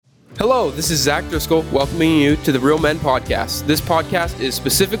Hello, this is Zach Driscoll welcoming you to the Real Men Podcast. This podcast is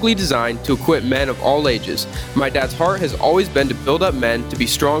specifically designed to equip men of all ages. My dad's heart has always been to build up men to be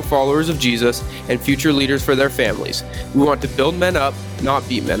strong followers of Jesus and future leaders for their families. We want to build men up, not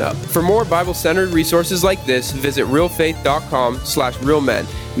beat men up. For more Bible-centered resources like this, visit realfaith.com/realmen.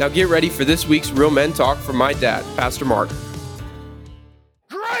 Now get ready for this week's Real Men Talk from my dad, Pastor Mark.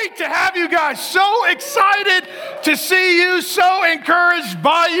 Great to have you guys. So excited to see you. So encouraged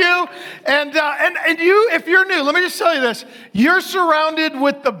by you. And you, if you're new, let me just tell you this. You're surrounded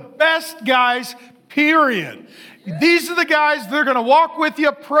with the best guys, period. These are the guys that are going to walk with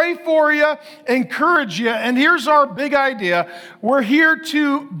you, pray for you, encourage you. And here's our big idea. We're here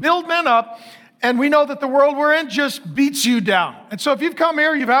to build men up. And we know that the world we're in just beats you down. And so if you've come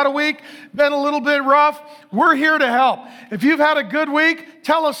here, you've had a week, been a little bit rough, we're here to help. If you've had a good week,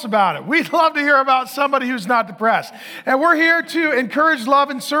 tell us about it. We'd love to hear about somebody who's not depressed. And we're here to encourage,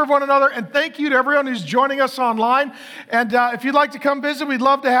 love, and serve one another. And thank you to everyone who's joining us online. And if you'd like to come visit, we'd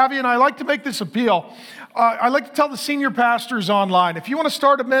love to have you. And I like to make this appeal. I like to tell the senior pastors online, if you want to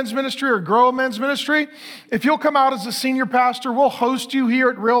start a men's ministry or grow a men's ministry, if you'll come out as a senior pastor, we'll host you here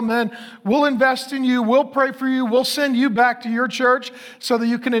at Real Men. We'll invest in you. We'll pray for you. We'll send you back to your church so that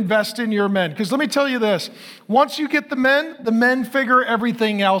you can invest in your men. Because let me tell you this, once you get the men figure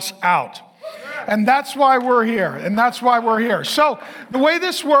everything else out. And that's why we're here. So the way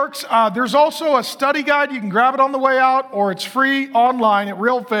this works, there's also a study guide. You can grab it on the way out, or it's free online at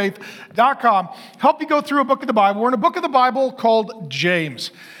realfaith.com. Help you go through a book of the Bible. We're in a book of the Bible called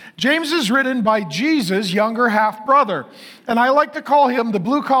James. James is written by Jesus' younger half-brother. And I like to call him the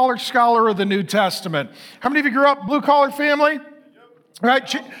blue-collar scholar of the New Testament. How many of you grew up blue-collar family? Right,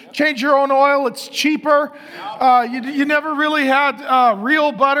 change your own oil. It's cheaper. You never really had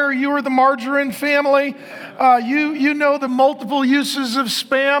real butter. You were the margarine family. You know the multiple uses of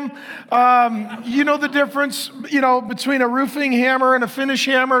Spam. You know the difference, between a roofing hammer and a finish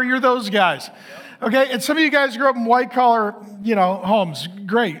hammer. You're those guys. Okay, and some of you guys grew up in white-collar, homes.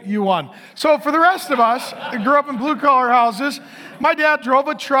 Great, you won. So for the rest of us that grew up in blue-collar houses, my dad drove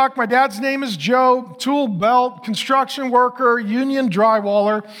a truck. My dad's name is Joe, tool belt, construction worker, union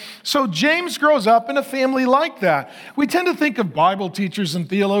drywaller. So James grows up in a family like that. We tend to think of Bible teachers and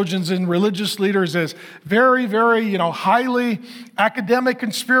theologians and religious leaders as very, very, highly academic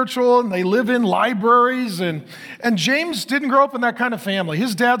and spiritual, and they live in libraries. And James didn't grow up in that kind of family.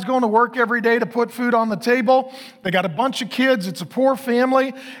 His dad's going to work every day to put food on the table. They got a bunch of kids. It's a poor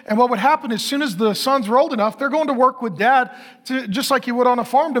family. And what would happen as soon as the sons were old enough, they're going to work with dad just like you would on a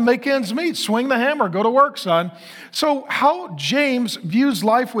farm to make ends meet. Swing the hammer, go to work, son. So how James views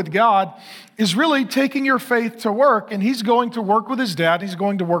life with God is really taking your faith to work, and he's going to work with his dad. He's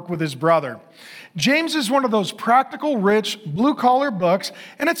going to work with his brother. James is one of those practical, rich, blue-collar books,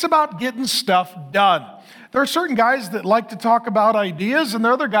 and it's about getting stuff done. There are certain guys that like to talk about ideas, and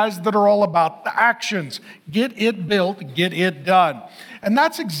there are other guys that are all about the actions. Get it built, get it done. And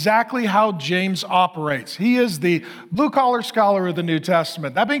that's exactly how James operates. He is the blue-collar scholar of the New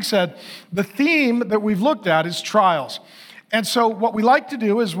Testament. That being said, the theme that we've looked at is trials. And so what we like to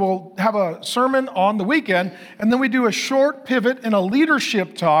do is we'll have a sermon on the weekend, and then we do a short pivot and a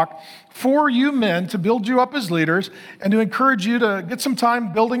leadership talk for you men to build you up as leaders and to encourage you to get some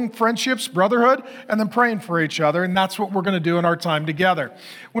time building friendships, brotherhood, and then praying for each other. And that's what we're going to do in our time together.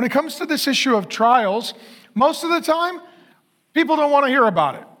 When it comes to this issue of trials, most of the time, people don't want to hear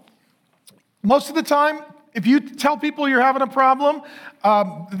about it. Most of the time, if you tell people you're having a problem,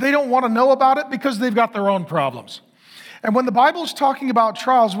 they don't want to know about it because they've got their own problems. And when the Bible's talking about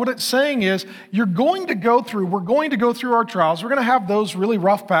trials, what it's saying is we're going to go through our trials. We're going to have those really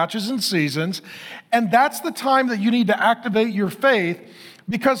rough patches and seasons. And that's the time that you need to activate your faith,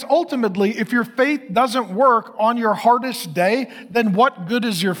 because ultimately, if your faith doesn't work on your hardest day, then what good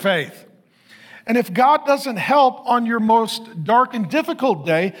is your faith? And if God doesn't help on your most dark and difficult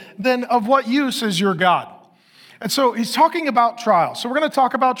day, then of what use is your God? And so he's talking about trials. So we're going to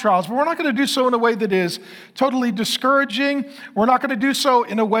talk about trials, but we're not going to do so in a way that is totally discouraging. We're not going to do so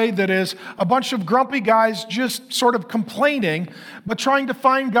in a way that is a bunch of grumpy guys just sort of complaining, but trying to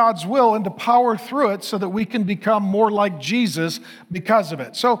find God's will and to power through it so that we can become more like Jesus because of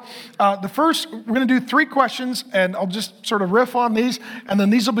it. So we're going to do 3 questions, and I'll just sort of riff on these, and then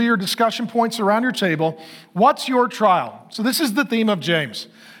these will be your discussion points around your table. What's your trial? So this is the theme of James.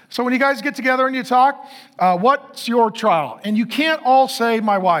 So when you guys get together and you talk, what's your trial? And you can't all say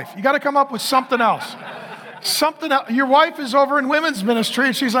my wife. You got to come up with something else. Something else. Your wife is over in women's ministry,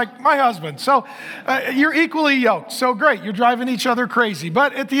 and she's like, my husband. So you're equally yoked. So great, you're driving each other crazy.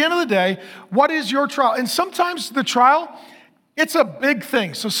 But at the end of the day, what is your trial? And sometimes the trial, It's a big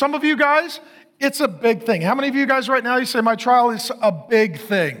thing. So some of you guys, it's a big thing. How many of you guys right now, you say, my trial is a big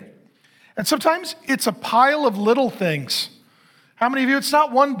thing? And sometimes it's a pile of little things. How many of you, it's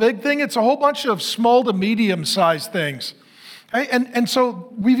not one big thing, it's a whole bunch of small to medium-sized things. Okay? And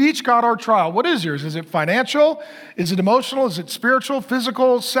so we've each got our trial. What is yours? Is it financial? Is it emotional? Is it spiritual,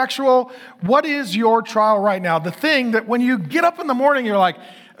 physical, sexual? What is your trial right now? The thing that when you get up in the morning, you're like,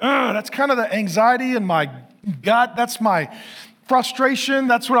 that's kind of the anxiety in my gut. That's my frustration.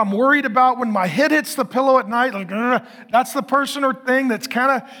 That's what I'm worried about when my head hits the pillow at night. Like, that's the person or thing that's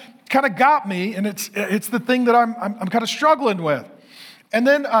kind of got me, and it's the thing that I'm kind of struggling with. And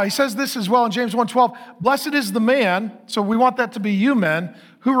then he says this as well in James 1:12, blessed is the man, so we want that to be you men,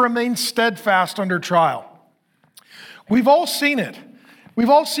 who remain steadfast under trial. We've all seen it. We've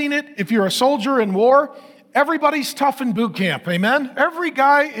all seen it if you're a soldier in war. Everybody's tough in boot camp, amen? Every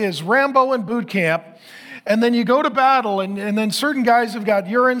guy is Rambo in boot camp. And then you go to battle, and then certain guys have got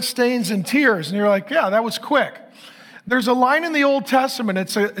urine stains and tears, and you're like, yeah, that was quick. There's a line in the Old Testament,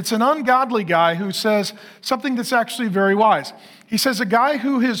 it's an ungodly guy who says something that's actually very wise. He says a guy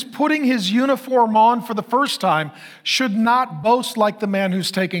who is putting his uniform on for the first time should not boast like the man who's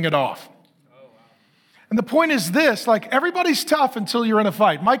taking it off. And the point is this, like everybody's tough until you're in a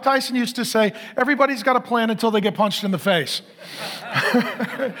fight. Mike Tyson used to say, everybody's got a plan until they get punched in the face.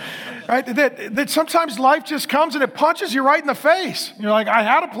 Right? That sometimes life just comes and it punches you right in the face. You're like, I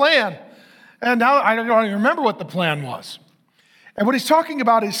had a plan. And now I don't even remember what the plan was. And what he's talking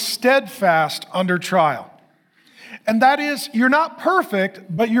about is steadfast under trial. And that is, you're not perfect,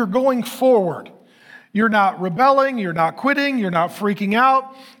 but you're going forward. You're not rebelling, you're not quitting, you're not freaking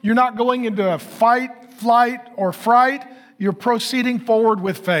out, you're not going into a fight, flight, or fright. You're proceeding forward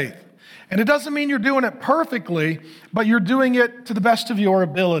with faith. And it doesn't mean you're doing it perfectly, but you're doing it to the best of your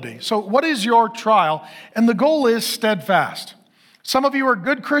ability. So what is your trial? And the goal is steadfast. Some of you are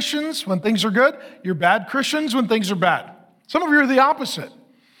good Christians when things are good. You're bad Christians when things are bad. Some of you are the opposite.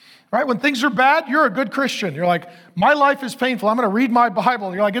 Right? When things are bad, you're a good Christian. You're like, my life is painful. I'm going to read my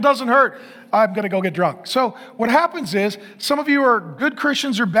Bible. You're like, it doesn't hurt. I'm going to go get drunk. So what happens is some of you are good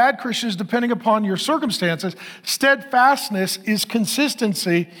Christians or bad Christians depending upon your circumstances. Steadfastness is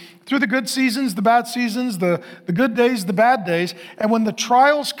consistency through the good seasons, the bad seasons, the good days, the bad days. And when the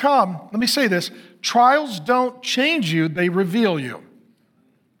trials come, let me say this, trials don't change you, they reveal you.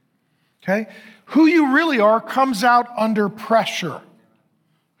 Okay? Who you really are comes out under pressure.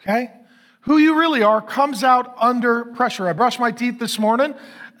 Okay? Who you really are comes out under pressure. I brushed my teeth this morning,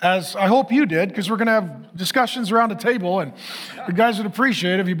 as I hope you did, because we're going to have discussions around the table, and you guys would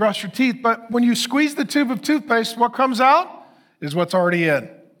appreciate it if you brush your teeth. But when you squeeze the tube of toothpaste, what comes out is what's already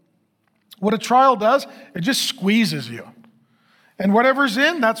in. What a trial does, it just squeezes you. And whatever's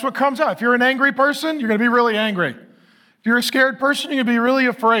in, that's what comes out. If you're an angry person, you're going to be really angry. If you're a scared person, you're going to be really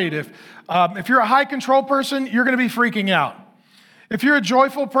afraid. If you're a high control person, you're going to be freaking out. If you're a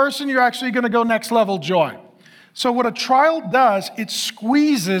joyful person, you're actually going to go next level joy. So what a trial does, it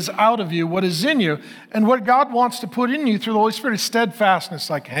squeezes out of you what is in you. And what God wants to put in you through the Holy Spirit is steadfastness,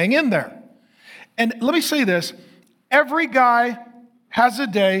 like hang in there. And let me say this, every guy has a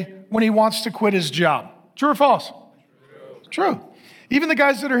day when he wants to quit his job. True or false? True. Even the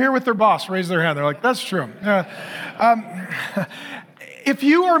guys that are here with their boss raise their hand. They're like, that's true. If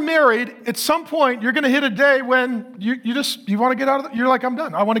you are married, at some point, you're going to hit a day when you want to get out of it. You're like, I'm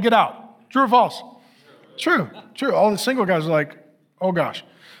done. I want to get out. True or false? True. All the single guys are like, oh gosh.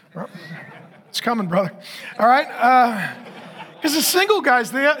 It's coming, brother. All right? Because the single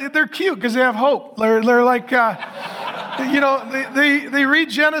guys, they're cute because they have hope. They're like, they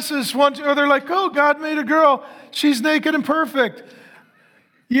read Genesis 1, or they're like, oh, God made a girl. She's naked and perfect.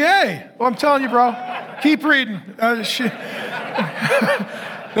 Yay. Well, I'm telling you, bro. Keep reading.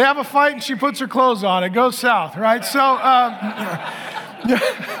 They have a fight and she puts her clothes on. It goes south, right? So,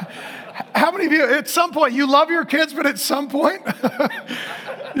 how many of you, at some point, you love your kids, but at some point,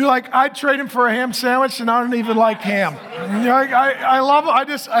 you're like, I'd trade him for a ham sandwich and I don't even like ham. You're like, I love him. I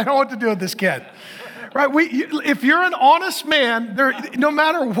don't know what to do with this kid. Right? If you're an honest man, no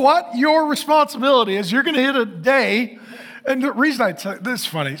matter what your responsibility is, you're going to hit a day. And the reason I tell you, this is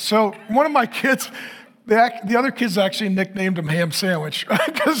funny. So one of my kids, the other kids actually nicknamed him Ham Sandwich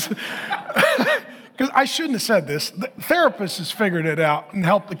because I shouldn't have said this. The therapist has figured it out and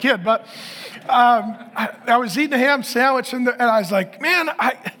helped the kid. But I was eating a ham sandwich and I was like, man,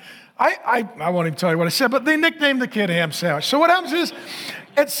 I won't even tell you what I said, but they nicknamed the kid Ham Sandwich. So what happens is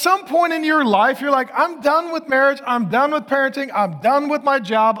At some point in your life, you're like, I'm done with marriage. I'm done with parenting. I'm done with my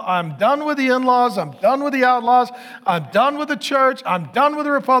job. I'm done with the in-laws. I'm done with the outlaws. I'm done with the church. I'm done with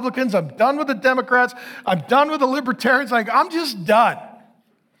the Republicans. I'm done with the Democrats. I'm done with the libertarians. Like, I'm just done.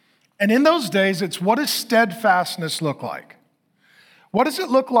 And in those days, it's what does steadfastness look like? What does it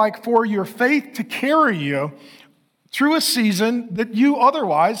look like for your faith to carry you through a season that you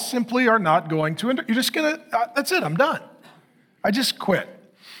otherwise simply are not going to? You're just going to, that's it, I'm done. I just quit.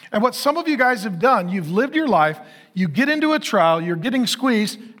 And what some of you guys have done, you've lived your life, you get into a trial, you're getting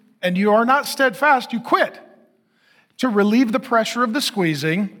squeezed, and you are not steadfast, you quit to relieve the pressure of the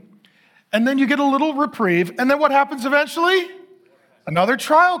squeezing, and then you get a little reprieve, and then what happens eventually? Another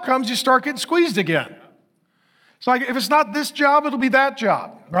trial comes, you start getting squeezed again. It's like, if it's not this job, it'll be that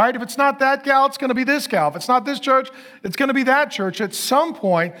job, right? If it's not that gal, it's going to be this gal. If it's not this church, it's going to be that church. At some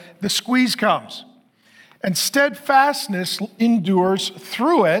point, the squeeze comes. And steadfastness endures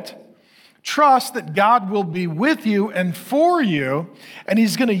through it. Trust that God will be with you and for you, and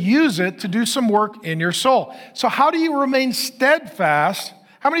he's going to use it to do some work in your soul. So how do you remain steadfast?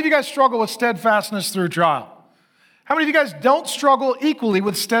 How many of you guys struggle with steadfastness through trial? How many of you guys don't struggle equally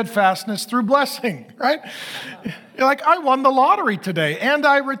with steadfastness through blessing, right? You're like, I won the lottery today, and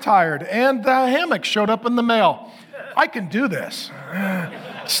I retired, and the hammock showed up in the mail. I can do this.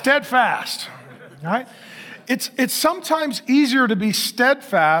 Steadfast, right? It's sometimes easier to be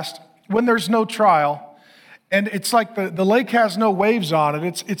steadfast when there's no trial, and it's like the lake has no waves on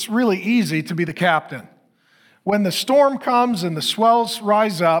it. It's really easy to be the captain. When the storm comes and the swells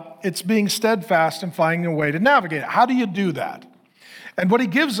rise up, it's being steadfast and finding a way to navigate it. How do you do that? And what he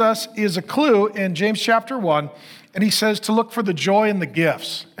gives us is a clue in James chapter 1, and he says to look for the joy in the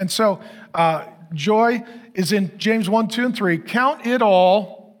gifts. And so joy is in James 1, 2, and 3. Count it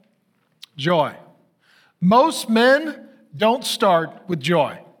all joy. Most men don't start with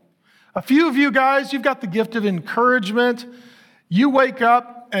joy. A few of you guys, you've got the gift of encouragement. You wake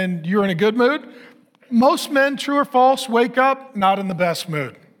up and you're in a good mood. Most men, true or false, wake up not in the best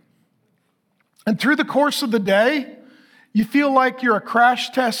mood. And through the course of the day, you feel like you're a crash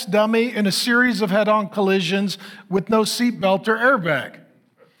test dummy in a series of head-on collisions with no seatbelt or airbag.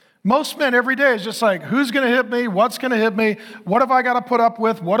 Most men every day is just like, who's going to hit me? What's going to hit me? What have I got to put up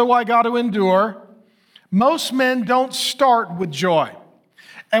with? What do I got to endure? Most men don't start with joy.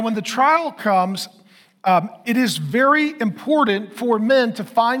 And when the trial comes, it is very important for men to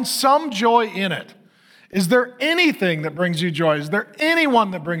find some joy in it. Is there anything that brings you joy? Is there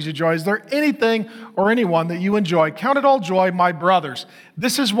anyone that brings you joy? Is there anything or anyone that you enjoy? Count it all joy, my brothers.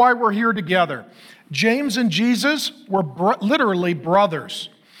 This is why we're here together. James and Jesus were literally brothers.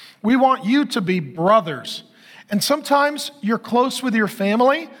 We want you to be brothers. And sometimes you're close with your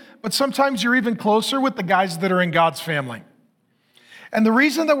family, but sometimes you're even closer with the guys that are in God's family. And the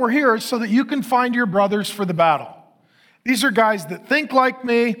reason that we're here is so that you can find your brothers for the battle. These are guys that think like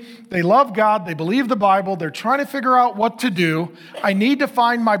me. They love God. They believe the Bible. They're trying to figure out what to do. I need to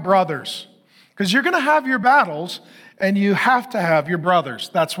find my brothers because you're going to have your battles and you have to have your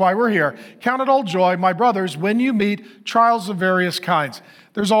brothers. That's why we're here. Count it all joy, my brothers, when you meet trials of various kinds.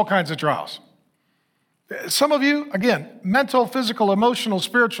 There's all kinds of trials. Some of you, again, mental, physical, emotional,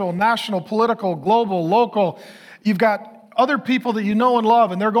 spiritual, national, political, global, local. You've got other people that you know and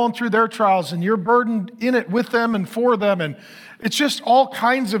love, and they're going through their trials, and you're burdened in it with them and for them, and it's just all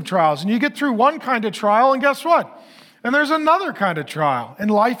kinds of trials. And you get through one kind of trial, and guess what? And there's another kind of trial, and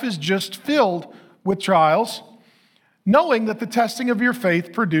life is just filled with trials, knowing that the testing of your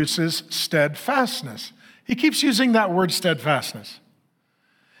faith produces steadfastness. He keeps using that word steadfastness.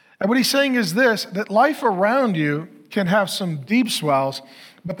 And what he's saying is this, that life around you can have some deep swells,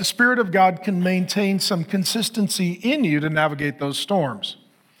 but the Spirit of God can maintain some consistency in you to navigate those storms.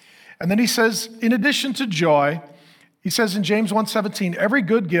 And then he says, in addition to joy, he says in James 1:17, every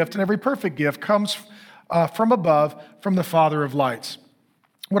good gift and every perfect gift comes from above, from the Father of lights.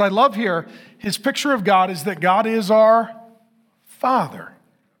 What I love here, his picture of God is that God is our Father.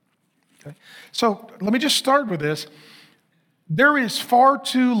 Okay? So let me just start with this. There is far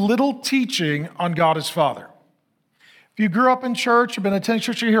too little teaching on God as Father. If you grew up in church, you've been attending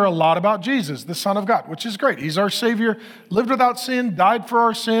church, you hear a lot about Jesus, the Son of God, which is great. He's our Savior, lived without sin, died for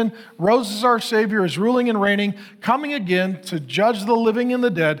our sin, rose as our Savior, is ruling and reigning, coming again to judge the living and the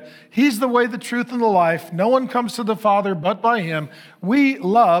dead. He's the way, the truth, and the life. No one comes to the Father but by him. We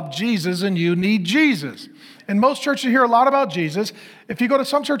love Jesus, and you need Jesus. In most churches, you hear a lot about Jesus. If you go to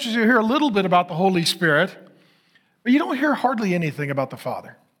some churches, you hear a little bit about the Holy Spirit, but you don't hear hardly anything about the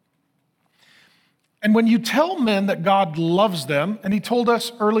Father. And when you tell men that God loves them, and he told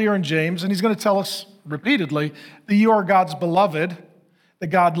us earlier in James, and he's going to tell us repeatedly, that you are God's beloved, that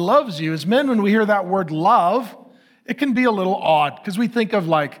God loves you. As men, when we hear that word love, it can be a little odd because we think of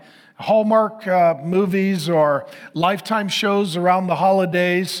like Hallmark movies or Lifetime shows around the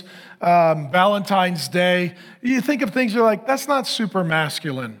holidays, Valentine's Day. You think of things, you're like, that's not super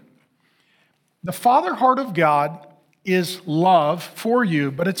masculine. The father heart of God is love for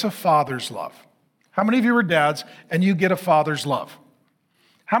you, but it's a father's love. How many of you are dads and you get a father's love?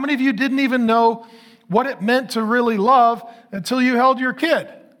 How many of you didn't even know what it meant to really love until you held your kid?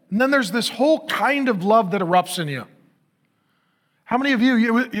 And then there's this whole kind of love that erupts in you. How many of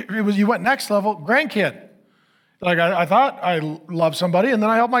you went next level, grandkid? Like I thought I loved somebody and then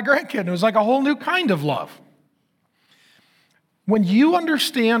I held my grandkid and it was like a whole new kind of love. When you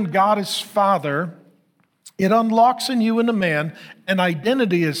understand God as Father, it unlocks in you and a man an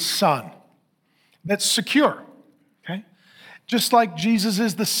identity as son that's secure, okay? Just like Jesus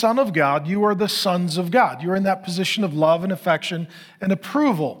is the Son of God, you are the sons of God. You're in that position of love and affection and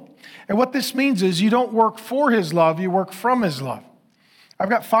approval. And what this means is you don't work for his love, you work from his love. I've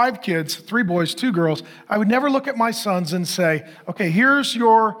got 5 kids, 3 boys, 2 girls. I would never look at my sons and say, okay, here's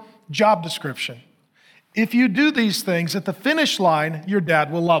your job description. If you do these things, at the finish line, your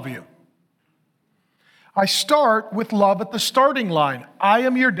dad will love you. I start with love at the starting line. I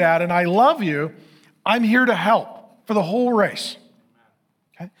am your dad and I love you. I'm here to help for the whole race.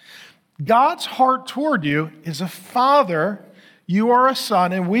 Okay? God's heart toward you is a father. You are a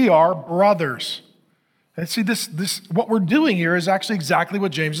son and we are brothers. And see, this what we're doing here is actually exactly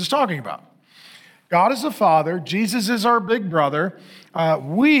what James is talking about. God is the Father. Jesus is our big brother.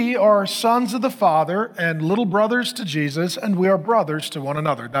 We are sons of the Father and little brothers to Jesus, and we are brothers to one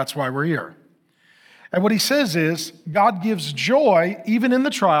another. That's why we're here. And what he says is, God gives joy even in the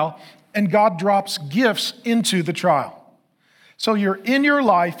trial, and God drops gifts into the trial. So you're in your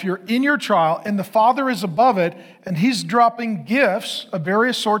life, you're in your trial, and the Father is above it, and he's dropping gifts of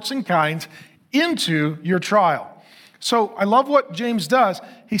various sorts and kinds into your trial. So I love what James does.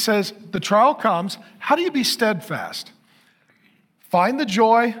 He says, the trial comes. How do you be steadfast? Find the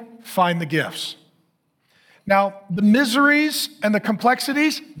joy, find the gifts. Now, the miseries and the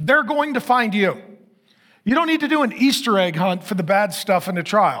complexities, they're going to find you. You don't need to do an Easter egg hunt for the bad stuff in the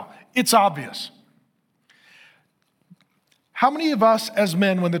trial. It's obvious. How many of us as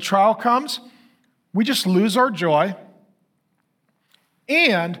men, when the trial comes, we just lose our joy,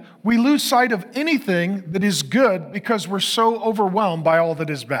 and we lose sight of anything that is good because we're so overwhelmed by all that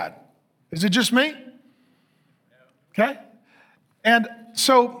is bad? Is it just me? Okay. And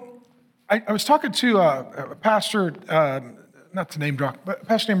so I was talking to a pastor, not to name drop, but a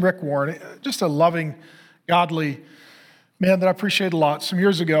pastor named Rick Warren, just a loving, godly man that I appreciate a lot, some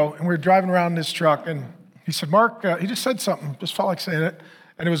years ago. And we were driving around in his truck and he said, Mark, he just said something, just felt like saying it.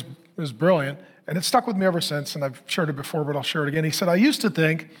 And it was brilliant. And it's stuck with me ever since, and I've shared it before, but I'll share it again. He said, I used to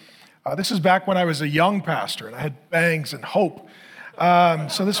think, this is back when I was a young pastor, and I had bangs and hope.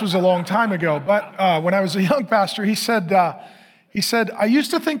 So this was a long time ago. But when I was a young pastor, he said, I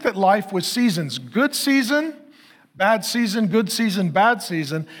used to think that life was seasons. Good season, bad season, good season, bad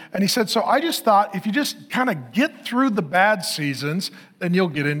season. And he said, so I just thought if you just kind of get through the bad seasons, then you'll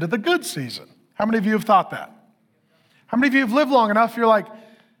get into the good season. How many of you have thought that? How many of you have lived long enough, you're like,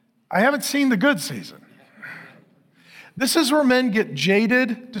 I haven't seen the good season. This is where men get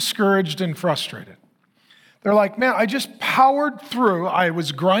jaded, discouraged, and frustrated. They're like, man, I just powered through. I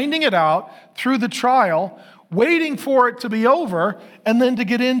was grinding it out through the trial, waiting for it to be over, and then to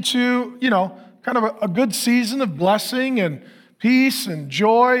get into, kind of a good season of blessing and peace and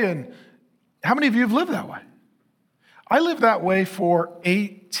joy. And how many of you have lived that way? I lived that way for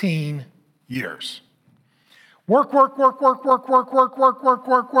 18 years. Work, grind,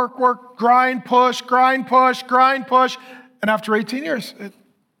 push. And after 18 years,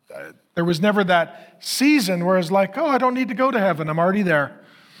 there was never that season where it's like, oh, I don't need to go to heaven. I'm already there.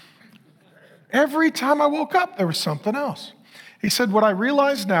 Every time I woke up, there was something else. He said, what I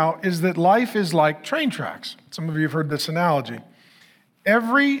realize now is that life is like train tracks. Some of you have heard this analogy.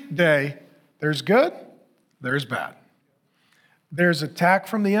 Every day, there's good, there's bad. There's attack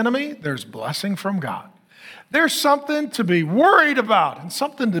from the enemy, there's blessing from God. There's something to be worried about and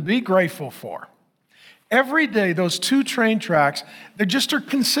something to be grateful for. Every day, those 2 train tracks, they just are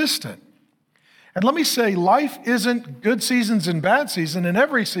consistent. And let me say, life isn't good seasons and bad seasons. In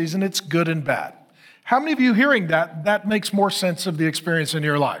every season, it's good and bad. How many of you hearing that makes more sense of the experience in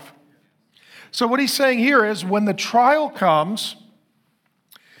your life? So what he's saying here is when the trial comes,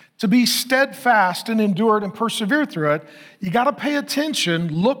 to be steadfast and endure it and persevere through it, you got to pay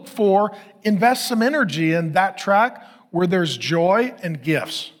attention, look for, invest some energy in that track where there's joy and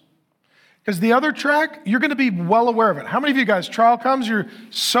gifts. Because the other track, you're going to be well aware of it. How many of you guys, trial comes, you're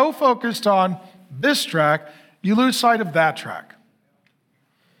so focused on this track, you lose sight of that track?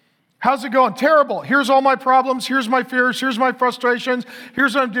 How's it going? Terrible. Here's all my problems. Here's my fears. Here's my frustrations.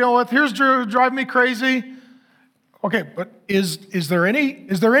 Here's what I'm dealing with. Here's driving me crazy. Okay, but is there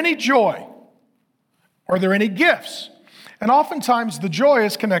any joy? Are there any gifts? And oftentimes the joy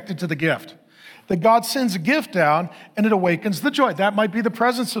is connected to the gift. That God sends a gift down and it awakens the joy. That might be the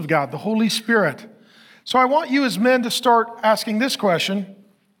presence of God, the Holy Spirit. So I want you as men to start asking this question.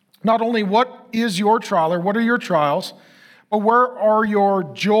 Not only what is your trial or what are your trials, but where are your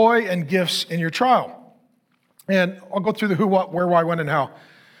joy and gifts in your trial? And I'll go through the who, what, where, why, when, and how.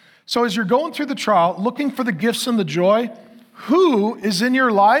 So as you're going through the trial, looking for the gifts and the joy, who is in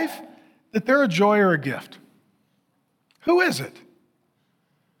your life that they're a joy or a gift? Who is it?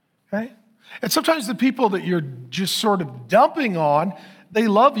 Okay? And sometimes the people that you're just sort of dumping on, they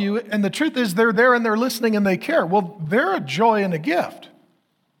love you, and the truth is they're there and they're listening and they care. Well, they're a joy and a gift.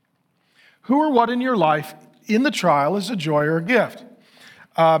 Who or what in your life in the trial is a joy or a gift?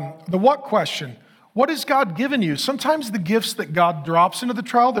 The what question. What has God given you? Sometimes the gifts that God drops into the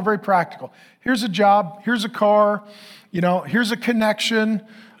trial, they're very practical. Here's a job, here's a car, here's a connection,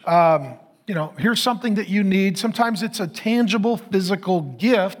 here's something that you need. Sometimes it's a tangible physical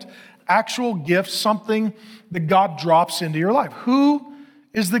gift, actual gift, something that God drops into your life. Who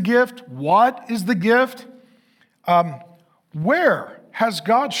is the gift? What is the gift? Where has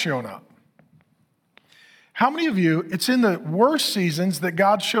God shown up? How many of you, it's in the worst seasons that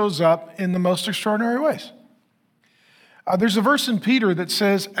God shows up in the most extraordinary ways? There's a verse in Peter that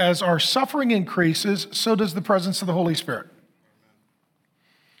says, as our suffering increases, so does the presence of the Holy Spirit.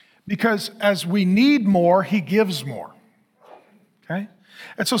 Because as we need more, he gives more. Okay?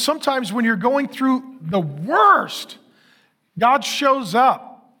 And so sometimes when you're going through the worst, God shows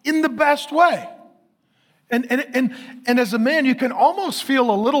up in the best way. And as a man, you can almost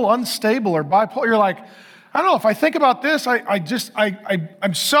feel a little unstable or bipolar. You're like, I don't know, if I think about this,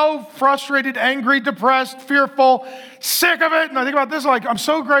 I'm so frustrated, angry, depressed, fearful, sick of it. And I think about this, like, I'm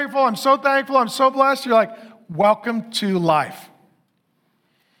so grateful, I'm so thankful, I'm so blessed. You're like, welcome to life.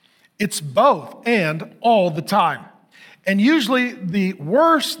 It's both and all the time. And usually the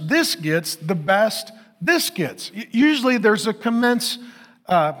worse this gets, the best this gets. Usually there's a immense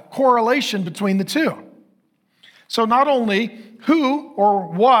correlation between the two. So not only who or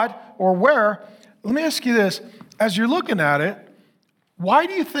what or where, let me ask you this. As you're looking at it, why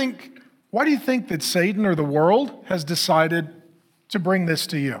do you think that Satan or the world has decided to bring this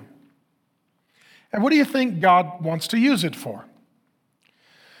to you? And what do you think God wants to use it for?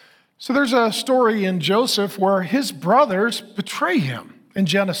 So there's a story in Joseph where his brothers betray him in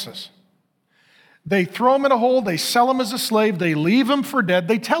Genesis. They throw him in a hole, they sell him as a slave, they leave him for dead.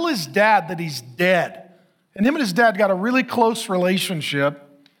 They tell his dad that he's dead. And him and his dad got a really close relationship.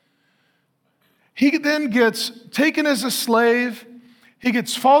 He then gets taken as a slave. He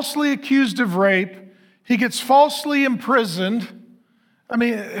gets falsely accused of rape. He gets falsely imprisoned. I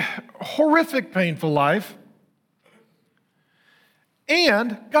mean, horrific, painful life.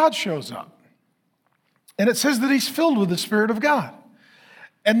 And God shows up. And it says that he's filled with the Spirit of God.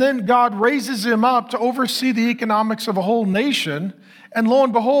 And then God raises him up to oversee the economics of a whole nation. And lo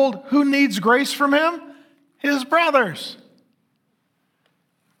and behold, who needs grace from him? His brothers.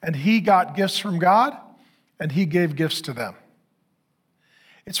 And he got gifts from God, and he gave gifts to them.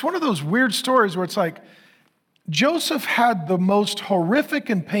 It's one of those weird stories where it's like, Joseph had the most horrific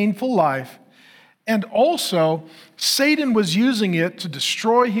and painful life, and also Satan was using it to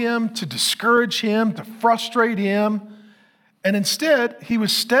destroy him, to discourage him, to frustrate him. And instead, he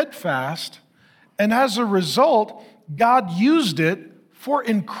was steadfast, and as a result, God used it for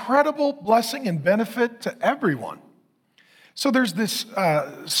incredible blessing and benefit to everyone. So there's this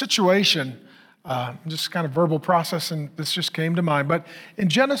situation, just kind of verbal process, and this just came to mind. But in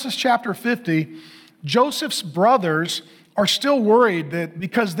Genesis chapter 50, Joseph's brothers are still worried that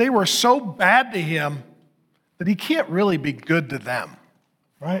because they were so bad to him, that he can't really be good to them,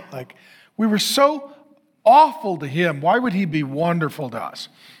 right? Like, we were so awful to him. Why would he be wonderful to us?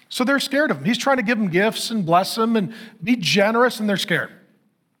 So they're scared of him. He's trying to give them gifts and bless them and be generous, and they're scared.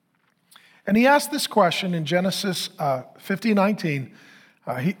 And he asked this question in Genesis 50:19.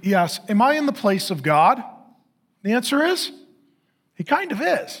 He asks, am I in the place of God? The answer is, he kind of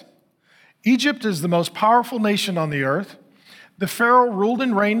is. Egypt is the most powerful nation on the earth. The Pharaoh ruled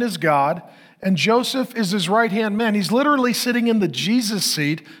and reigned as God, and Joseph is his right-hand man. He's literally sitting in the Jesus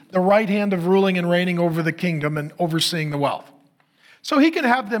seat, the right hand of ruling and reigning over the kingdom and overseeing the wealth. So he can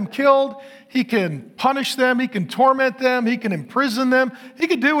have them killed, he can punish them, he can torment them, he can imprison them, he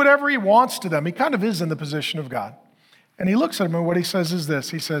can do whatever he wants to them. He kind of is in the position of God. And he looks at him and what he says is this.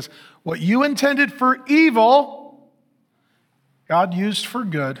 He says, what you intended for evil, God used for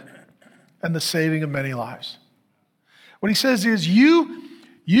good and the saving of many lives. What he says is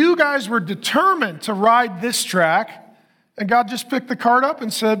you guys were determined to ride this track, and God just picked the cart up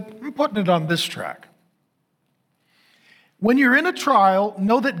and said, I'm putting it on this track. When you're in a trial,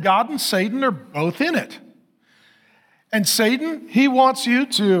 know that God and Satan are both in it. And Satan, he wants you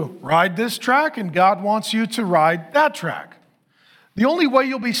to ride this track, and God wants you to ride that track. The only way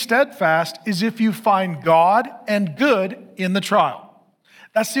you'll be steadfast is if you find God and good in the trial.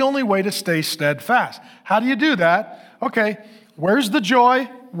 That's the only way to stay steadfast. How do you do that? Okay, where's the joy?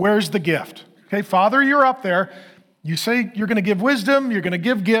 Where's the gift? Okay, Father, you're up there. You say you're going to give wisdom, you're going to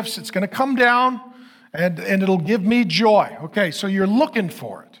give gifts, it's going to come down, and it'll give me joy. Okay, so you're looking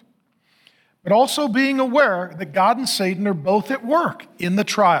for it. But also being aware that God and Satan are both at work in the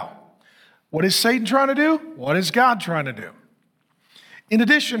trial. What is Satan trying to do? What is God trying to do? In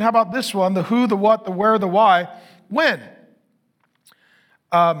addition, how about this one? The who, the what, the where, the why. When?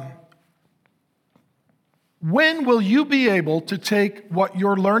 When will you be able to take what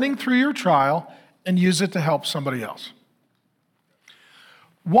you're learning through your trial and use it to help somebody else?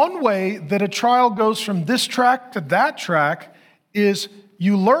 One way that a trial goes from this track to that track is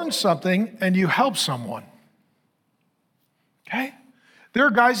you learn something and you help someone. Okay? There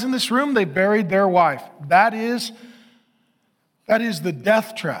are guys in this room, they buried their wife. That is the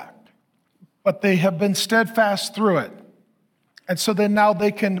death track. But they have been steadfast through it. And so then now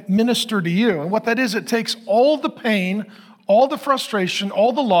they can minister to you. And what that is, it takes all the pain, all the frustration,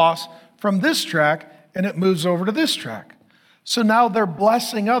 all the loss from this track, and it moves over to this track. So now they're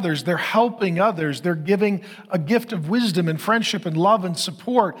blessing others, they're helping others, they're giving a gift of wisdom and friendship and love and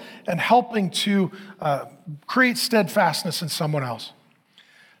support and helping to create steadfastness in someone else.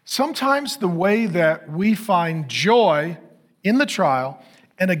 Sometimes the way that we find joy in the trial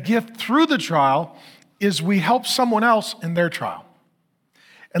and a gift through the trial is we help someone else in their trial.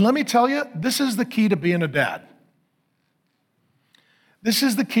 And let me tell you, this is the key to being a dad. This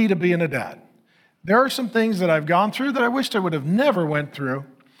is the key to being a dad. There are some things that I've gone through that I wished I would have never went through.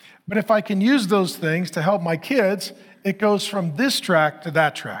 But if I can use those things to help my kids, it goes from this track to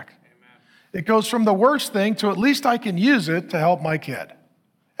that track. Amen. It goes from the worst thing to at least I can use it to help my kid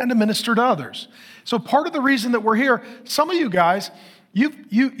and to minister to others. So part of the reason that we're here, some of you guys,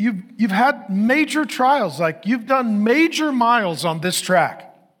 you've had major trials, like you've done major miles on this track.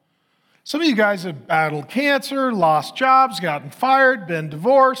 Some of you guys have battled cancer, lost jobs, gotten fired, been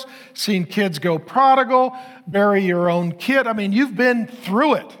divorced, seen kids go prodigal, bury your own kid. I mean, you've been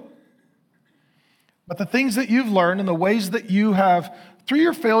through it. But the things that you've learned and the ways that you have, through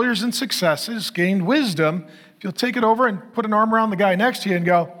your failures and successes, gained wisdom, if you'll take it over and put an arm around the guy next to you and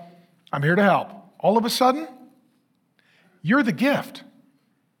go, I'm here to help. All of a sudden, you're the gift.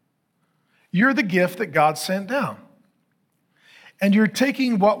 You're the gift that God sent down. And you're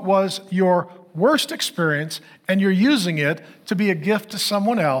taking what was your worst experience and you're using it to be a gift to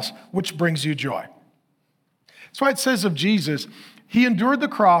someone else, which brings you joy. That's why it says of Jesus, he endured the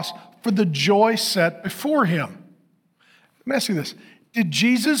cross for the joy set before him. Let me ask you this. Did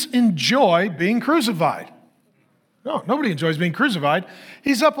Jesus enjoy being crucified? No, nobody enjoys being crucified.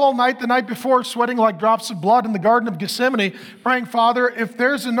 He's up all night the night before, sweating like drops of blood in the Garden of Gethsemane, praying, Father, if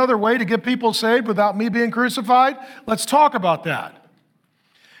there's another way to get people saved without me being crucified, let's talk about that.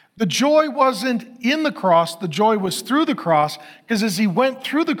 The joy wasn't in the cross, the joy was through the cross, because as he went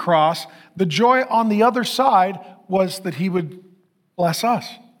through the cross, the joy on the other side was that he would bless us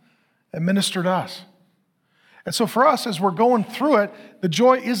and minister to us. And so for us, as we're going through it, the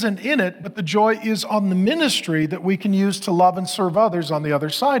joy isn't in it, but the joy is on the ministry that we can use to love and serve others on the other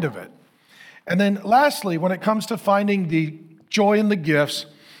side of it. And then lastly, when it comes to finding the joy in the gifts,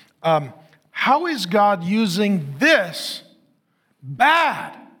 how is God using this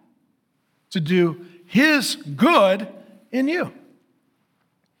bad to do his good in you?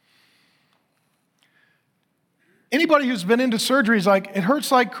 Anybody who's been into surgery is like, it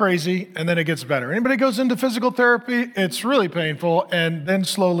hurts like crazy, and then it gets better. Anybody goes into physical therapy, it's really painful, and then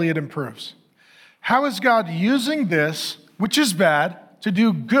slowly it improves. How is God using this, which is bad, to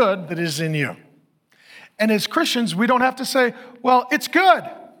do good that is in you? And as Christians, we don't have to say, well, it's good.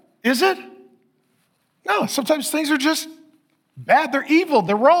 Is it? No, sometimes things are just bad. They're evil.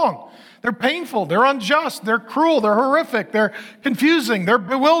 They're wrong. They're painful. They're unjust. They're cruel. They're horrific. They're confusing. They're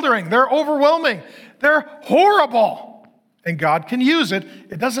bewildering. They're overwhelming. They're horrible. And God can use it.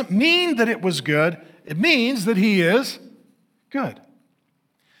 It doesn't mean that it was good. It means that he is good.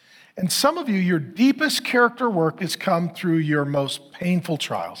 And some of you, your deepest character work has come through your most painful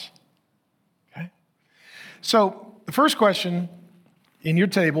trials. Okay? So the first question in your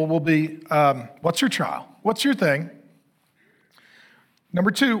table will be, what's your trial? What's your thing?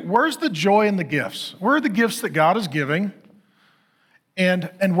 Number 2, where's the joy in the gifts? Where are the gifts that God is giving? And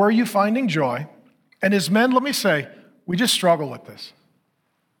where are you finding joy? And as men, let me say, we just struggle with this.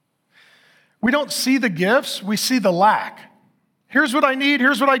 We don't see the gifts, we see the lack. Here's what I need,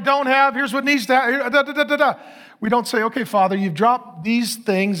 here's what I don't have, here's what needs to happen. We don't say, okay, Father, you've dropped these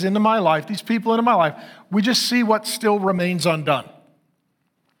things into my life, these people into my life. We just see what still remains undone.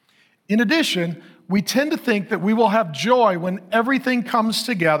 In addition, we tend to think that we will have joy when everything comes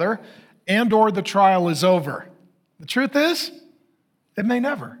together and or the trial is over. The truth is, it may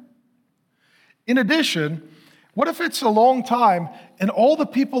never. In addition, what if it's a long time and all the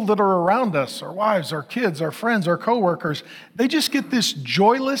people that are around us, our wives, our kids, our friends, our coworkers, they just get this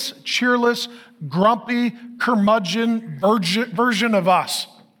joyless, cheerless, grumpy, curmudgeon version of us?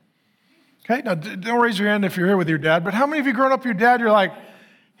 Okay, now don't raise your hand if you're here with your dad, but how many of you grown up with your dad, you're like,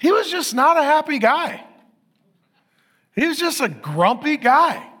 he was just not a happy guy. He was just a grumpy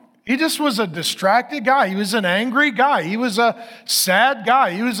guy. He just was a distracted guy. He was an angry guy. He was a sad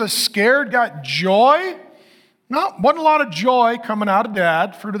guy. He was a scared guy. Joy? No, wasn't a lot of joy coming out of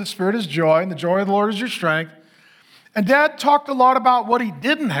Dad. Fruit of the Spirit is joy, and the joy of the Lord is your strength. And Dad talked a lot about what he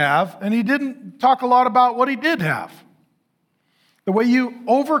didn't have, and he didn't talk a lot about what he did have. The way you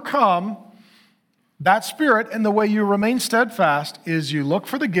overcome that spirit and the way you remain steadfast is you look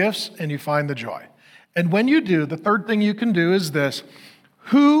for the gifts and you find the joy. And when you do, the third thing you can do is this.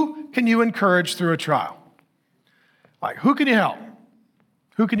 Who can you encourage through a trial? Like, who can you help?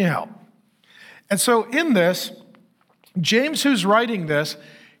 Who can you help? And so in this, James, who's writing this,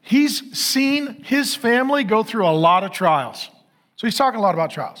 he's seen his family go through a lot of trials. So he's talking a lot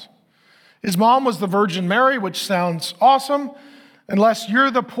about trials. His mom was the Virgin Mary, which sounds awesome, unless you're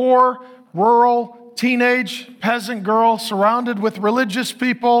the poor, rural, teenage peasant girl surrounded with religious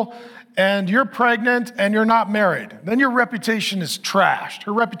people and you're pregnant and you're not married. Then your reputation is trashed.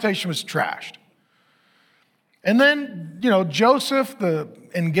 Her reputation was trashed. And then, Joseph, the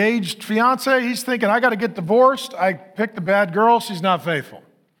engaged fiance, he's thinking, I got to get divorced. I picked the bad girl. She's not faithful.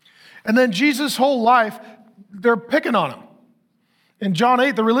 And then Jesus' whole life, they're picking on him. In John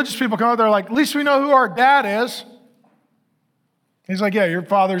 8, the religious people come out, they're like, at least we know who our dad is. He's like, yeah, your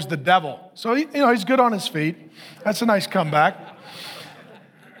father's the devil. So, he's good on his feet. That's a nice comeback.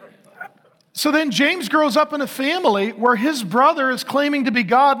 So then James grows up in a family where his brother is claiming to be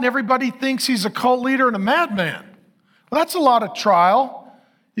God and everybody thinks he's a cult leader and a madman. Well, that's a lot of trial.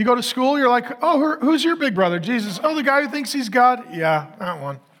 You go to school, you're like, oh, who's your big brother? Jesus. Oh, the guy who thinks he's God? Yeah, that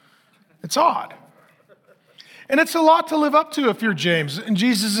one. It's odd. And it's a lot to live up to if you're James and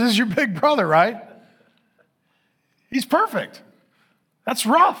Jesus is your big brother, right? He's perfect. That's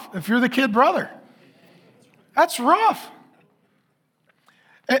rough if you're the kid brother. That's rough.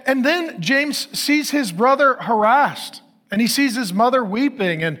 And then James sees his brother harassed, and he sees his mother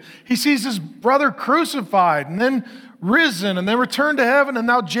weeping, and he sees his brother crucified, and then risen, and then returned to heaven, and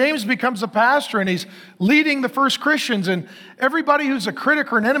now James becomes a pastor, and he's leading the first Christians, and everybody who's a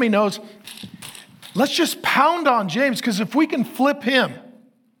critic or an enemy knows, let's just pound on James, because if we can flip him,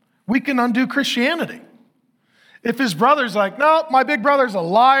 we can undo Christianity. If his brother's like, no, my big brother's a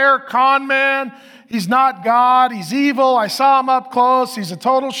liar, con man, he's not God, he's evil, I saw him up close, he's a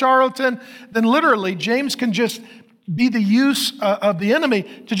total charlatan, then literally James can just be the use of the enemy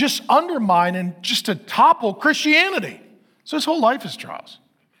to just undermine and just to topple Christianity. So his whole life is trials.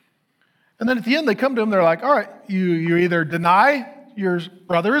 And then at the end they come to him, they're like, all right, you either deny your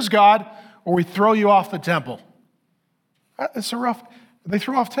brother is God or we throw you off the temple. It's a rough, they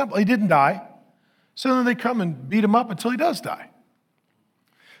threw off the temple, he didn't die. So then they come and beat him up until he does die.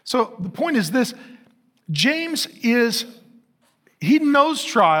 So the point is this, James he knows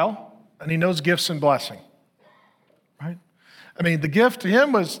trial and he knows gifts and blessing, right? I mean, the gift to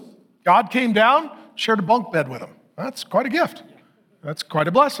him was God came down, shared a bunk bed with him. That's quite a gift. That's quite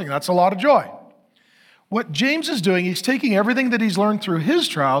a blessing. That's a lot of joy. What James is doing, he's taking everything that he's learned through his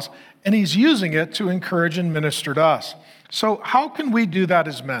trials and he's using it to encourage and minister to us. So how can we do that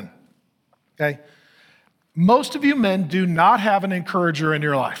as men? Okay. Most of you men do not have an encourager in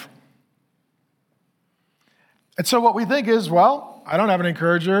your life. And so what we think is, well, I don't have an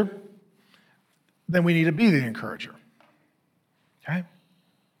encourager, then we need to be the encourager. Okay?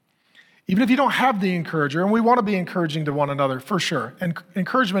 Even if you don't have the encourager, and we want to be encouraging to one another, for sure. And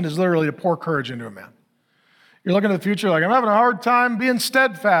encouragement is literally to pour courage into a man. You're looking at the future like, I'm having a hard time being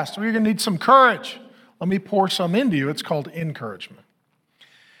steadfast. Well, you're going to need some courage. Let me pour some into you. It's called encouragement.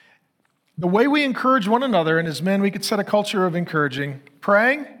 the way we encourage one another, and as men, we could set a culture of encouraging,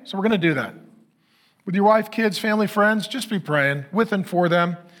 praying, so we're going to do that. With your wife, kids, family, friends, just be praying with and for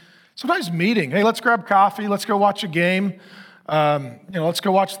them. Sometimes meeting. Hey, let's grab coffee. Let's go watch a game. Let's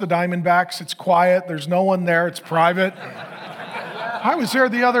go watch the Diamondbacks. It's quiet. There's no one there. It's private. I was there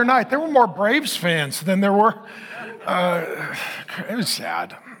the other night. There were more Braves fans than there were. It was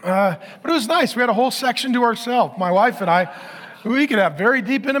sad. But it was nice. We had a whole section to ourselves. My wife and I, we could have very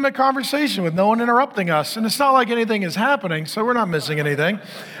deep, intimate conversation with no one interrupting us. And it's not like anything is happening, so we're not missing anything.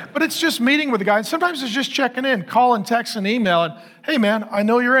 But it's just meeting with the guy. And sometimes it's just checking in, calling, texting, emailing. Hey, man, I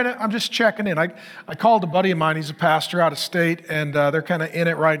know you're in it. I'm just checking in. I called a buddy of mine. He's a pastor out of state, and they're kind of in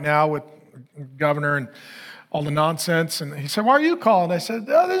it right now with governor and all the nonsense. And he said, why are you calling? I said,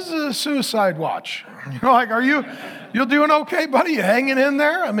 this is a suicide watch. You're doing okay, buddy? You hanging in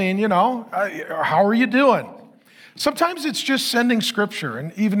there? I mean, how are you doing? Sometimes it's just sending scripture,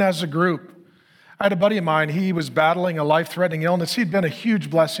 and even as a group. I had a buddy of mine, he was battling a life-threatening illness. He'd been a huge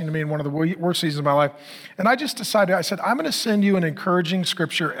blessing to me in one of the worst seasons of my life. And I just decided, I said, I'm going to send you an encouraging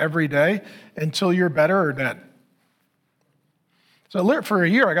scripture every day until you're better or dead. So for a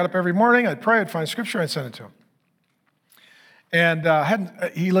year, I got up every morning, I'd pray, I'd find scripture, I'd send it to him.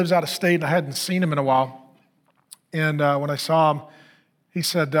 And he lives out of state, and I hadn't seen him in a while. And when I saw him, he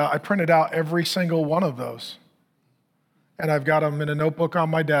said, I printed out every single one of those. And I've got them in a notebook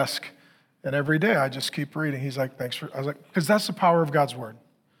on my desk. And every day I just keep reading. He's like, thanks for, I was like, because that's the power of God's word.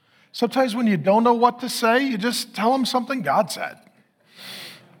 Sometimes when you don't know what to say, you just tell him something God said.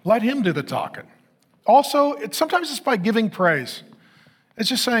 Let him do the talking. Also, sometimes it's by giving praise. It's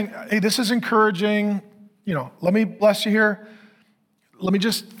just saying, hey, this is encouraging. Let me bless you here. Let me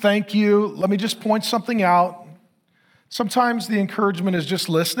just thank you. Let me just point something out. Sometimes the encouragement is just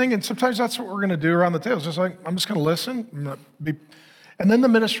listening, and sometimes that's what we're going to do around the table. It's just like, I'm just going to listen. And then the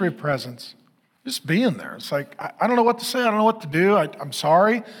ministry of presence, just being there. It's like, I don't know what to say. I don't know what to do. I'm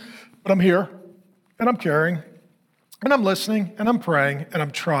sorry, but I'm here, and I'm caring, and I'm listening, and I'm praying, and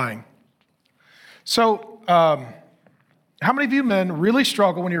I'm trying. So how many of you men really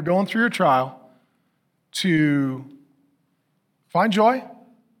struggle when you're going through your trial to find joy,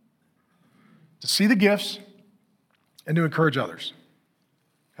 to see the gifts, and to encourage others?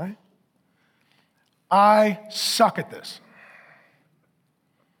 Okay? I suck at this.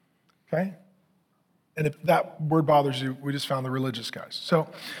 Okay? And if that word bothers you, we just found the religious guys. So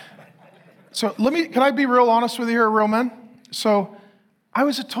can I be real honest with you here, real men? So I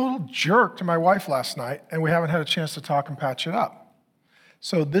was a total jerk to my wife last night, and we haven't had a chance to talk and patch it up.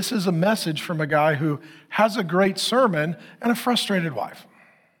 So this is a message from a guy who has a great sermon and a frustrated wife.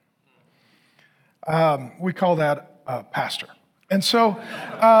 We call that pastor. And so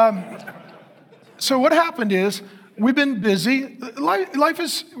what happened is, we've been busy. Life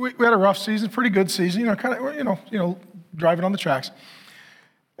is, we had a rough season, pretty good season, driving on the tracks.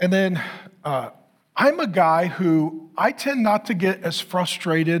 And then I'm a guy who, I tend not to get as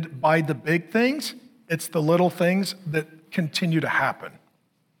frustrated by the big things. It's the little things that continue to happen.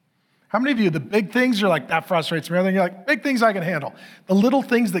 How many of you, the big things, you're like, that frustrates me. You're like, big things I can handle. The little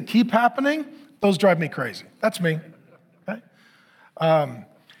things that keep happening, those drive me crazy. That's me. Okay?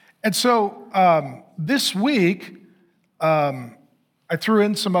 And so this week, I threw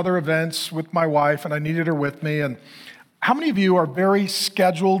in some other events with my wife, and I needed her with me. And how many of you are very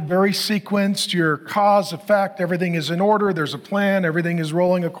scheduled, very sequenced? Your cause, effect, everything is in order. There's a plan. Everything is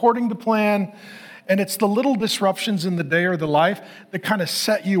rolling according to plan. And it's the little disruptions in the day or the life that kind of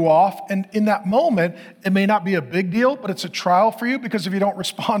set you off. And in that moment, it may not be a big deal, but it's a trial for you, because if you don't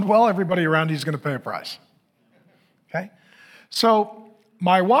respond well, everybody around you is going to pay a price. Okay? So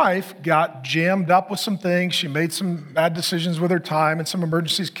my wife got jammed up with some things. She made some bad decisions with her time, and some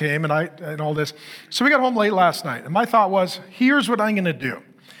emergencies came, and all this. So we got home late last night, and my thought was, here's what I'm going to do.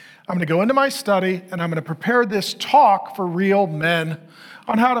 I'm going to go into my study, and I'm going to prepare this talk for real men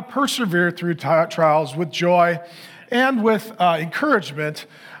on how to persevere through trials with joy and with encouragement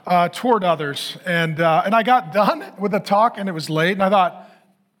toward others. And I got done with the talk, and it was late, and I thought,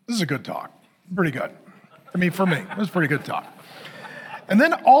 this is a good talk. Pretty good. I mean, for me, it was a pretty good talk. And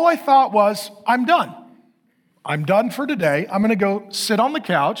then all I thought was, I'm done. I'm done for today. I'm going to go sit on the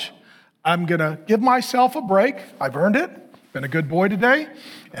couch. I'm going to give myself a break. I've earned it. Been a good boy today.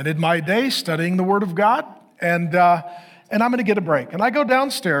 Ended my day studying the Word of God. And I'm going to get a break. And I go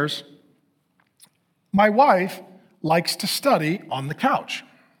downstairs. My wife likes to study on the couch.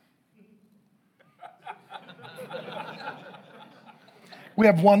 We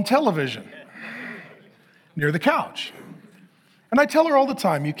have one television near the couch. And I tell her all the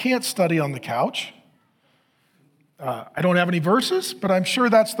time, you can't study on the couch. I don't have any verses, but I'm sure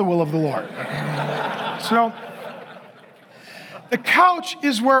that's the will of the Lord. So the couch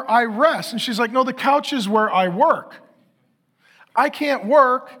is where I rest. And she's like, no, the couch is where I work. I can't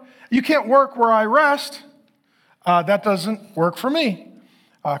work. You can't work where I rest. That doesn't work for me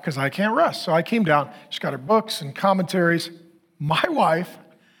because I can't rest. So I came down. She's got her books and commentaries. My wife,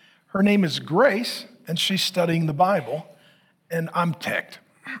 her name is Grace, and she's studying the Bible, and I'm ticked.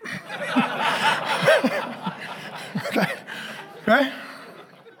 Okay?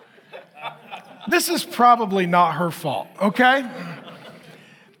 This is probably not her fault, okay?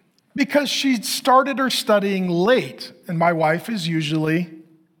 Because she started her studying late, and my wife is usually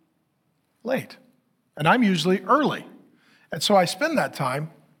late, and I'm usually early. And so I spend that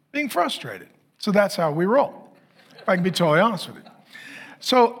time being frustrated. So that's how we roll, if I can be totally honest with you.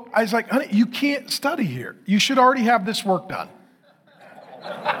 So I was like, honey, you can't study here. You should already have this work done.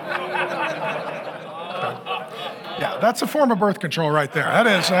 Yeah, that's a form of birth control right there. That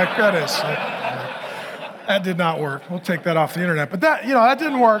is. That did not work. We'll take that off the internet. But that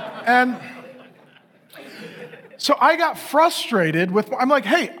didn't work. And so I got frustrated I'm like,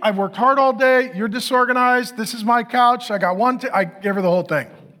 hey, I've worked hard all day. You're disorganized. This is my couch. I got I gave her the whole thing.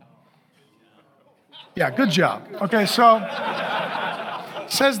 Yeah, good job. Okay, so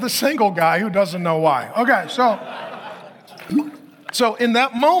says the single guy who doesn't know why. Okay, so in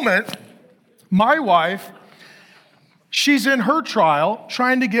that moment, my wife, she's in her trial,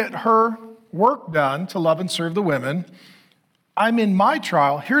 trying to get her work done to love and serve the women. I'm in my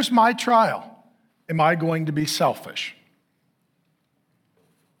trial. Here's my trial. Am I going to be selfish?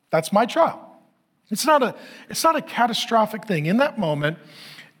 That's my trial. It's not a catastrophic thing. In that moment,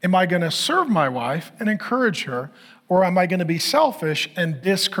 am I going to serve my wife and encourage her, or am I going to be selfish and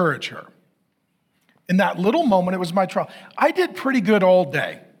discourage her? In that little moment, it was my trial. I did pretty good all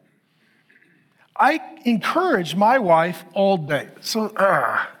day. I encouraged my wife all day. So,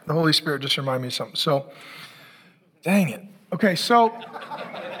 the Holy Spirit just reminded me of something. So, dang it. Okay, so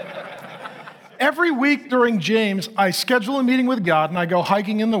every week during James, I schedule a meeting with God, and I go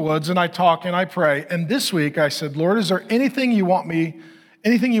hiking in the woods, and I talk, and I pray. And this week, I said, Lord, is there anything you want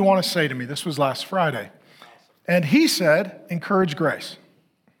to say to me? This was last Friday. And he said, encourage Grace.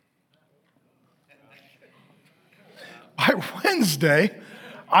 By Wednesday,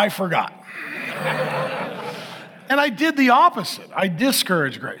 I forgot. And I did the opposite. I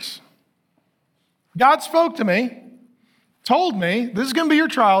discouraged Grace. God spoke to me, told me, this is going to be your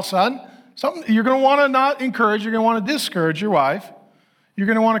trial, son. Something you're going to want to not encourage, you're going to want to discourage your wife. You're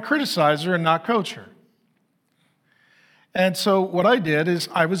going to want to criticize her and not coach her. And so what I did is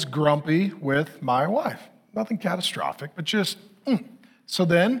I was grumpy with my wife. Nothing catastrophic, but just, So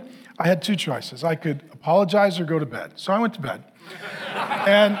then I had two choices. I could apologize or go to bed. So I went to bed.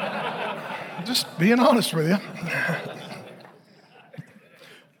 And just being honest with you.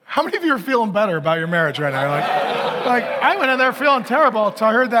 How many of you are feeling better about your marriage right now? Like I went in there feeling terrible until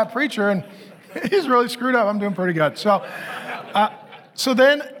I heard that preacher, and he's really screwed up. I'm doing pretty good. So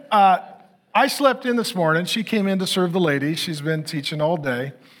then I slept in this morning. She came in to serve the ladies. She's been teaching all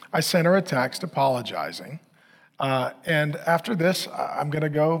day. I sent her a text apologizing. And after this, I'm going to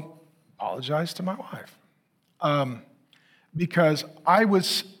go apologize to my wife. Because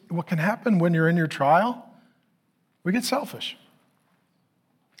what can happen when you're in your trial, we get selfish.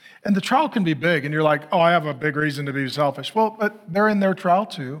 And the trial can be big, and you're like, oh, I have a big reason to be selfish. Well, but they're in their trial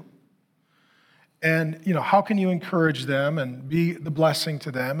too. And, how can you encourage them and be the blessing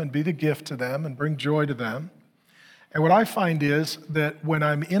to them and be the gift to them and bring joy to them? And what I find is that when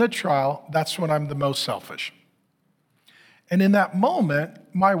I'm in a trial, that's when I'm the most selfish. And in that moment,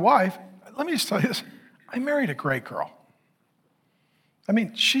 my wife, let me just tell you this, I married a great girl. I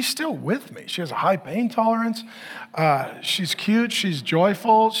mean, she's still with me. She has a high pain tolerance. She's cute. She's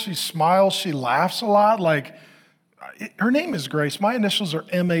joyful. She smiles. She laughs a lot. Her name is Grace. My initials are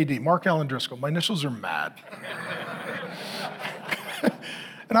M-A-D, Mark Allen Driscoll. My initials are MAD.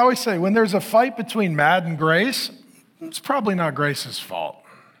 And I always say, when there's a fight between Mad and Grace, it's probably not Grace's fault,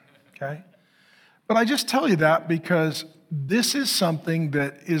 okay? But I just tell you that because this is something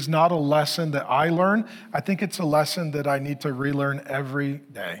that is not a lesson that I learn. I think it's a lesson that I need to relearn every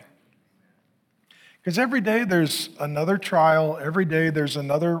day. Because every day there's another trial, every day there's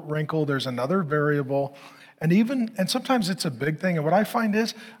another wrinkle, there's another variable, and sometimes it's a big thing. And what I find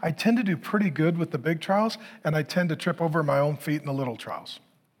is I tend to do pretty good with the big trials, and I tend to trip over my own feet in the little trials.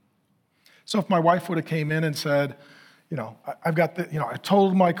 So if my wife would have came in and said, I've got I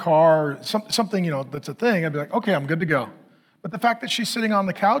totaled my car, something, that's a thing, I'd be like, okay, I'm good to go. But the fact that she's sitting on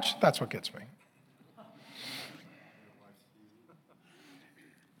the couch, that's what gets me.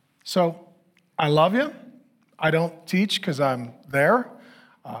 So I love you. I don't teach because I'm there.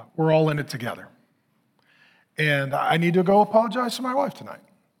 We're all in it together. And I need to go apologize to my wife tonight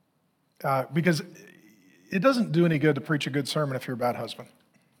because it doesn't do any good to preach a good sermon if you're a bad husband.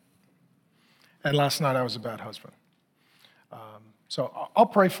 And last night I was a bad husband. So I'll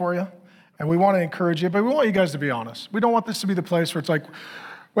pray for you, and we want to encourage you, but we want you guys to be honest. We don't want this to be the place where it's like,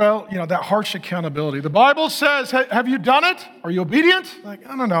 well, that harsh accountability. The Bible says, have you done it? Are you obedient? Like,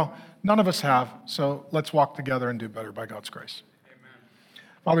 I don't know. None of us have. So let's walk together and do better by God's grace. Amen.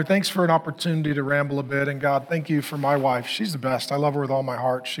 Father, thanks for an opportunity to ramble a bit. And God, thank you for my wife. She's the best. I love her with all my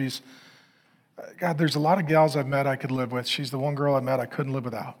heart. God, there's a lot of gals I've met I could live with. She's the one girl I met I couldn't live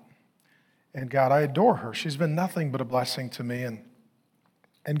without. And God, I adore her. She's been nothing but a blessing to me.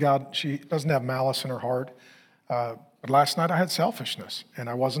 And God, she doesn't have malice in her heart. But last night I had selfishness, and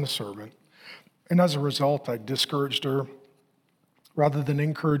I wasn't a servant. And as a result, I discouraged her rather than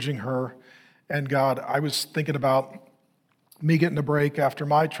encouraging her. And God, I was thinking about me getting a break after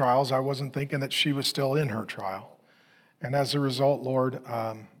my trials. I wasn't thinking that she was still in her trial. And as a result, Lord,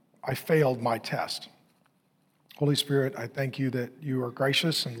 I failed my test. Holy Spirit, I thank you that you are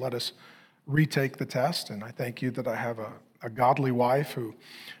gracious and let us retake the test. And I thank you that I have a godly wife who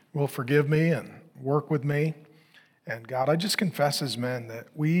will forgive me and work with me. And God, I just confess as men that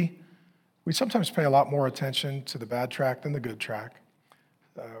we sometimes pay a lot more attention to the bad track than the good track.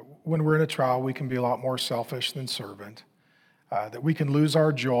 When we're in a trial, we can be a lot more selfish than servant. That we can lose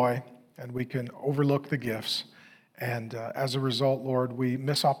our joy and we can overlook the gifts. And as a result, Lord, we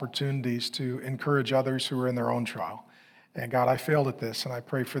miss opportunities to encourage others who are in their own trial. And God, I failed at this, and I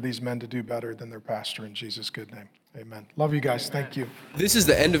pray for these men to do better than their pastor in Jesus' good name. Amen. Love you guys. Thank you. This is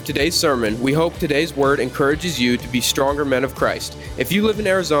the end of today's sermon. We hope today's word encourages you to be stronger men of Christ. If you live in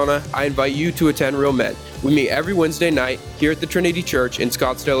Arizona, I invite you to attend Real Men. We meet every Wednesday night here at the Trinity Church in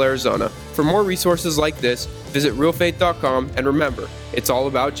Scottsdale, Arizona. For more resources like this, visit realfaith.com, and remember, it's all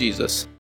about Jesus.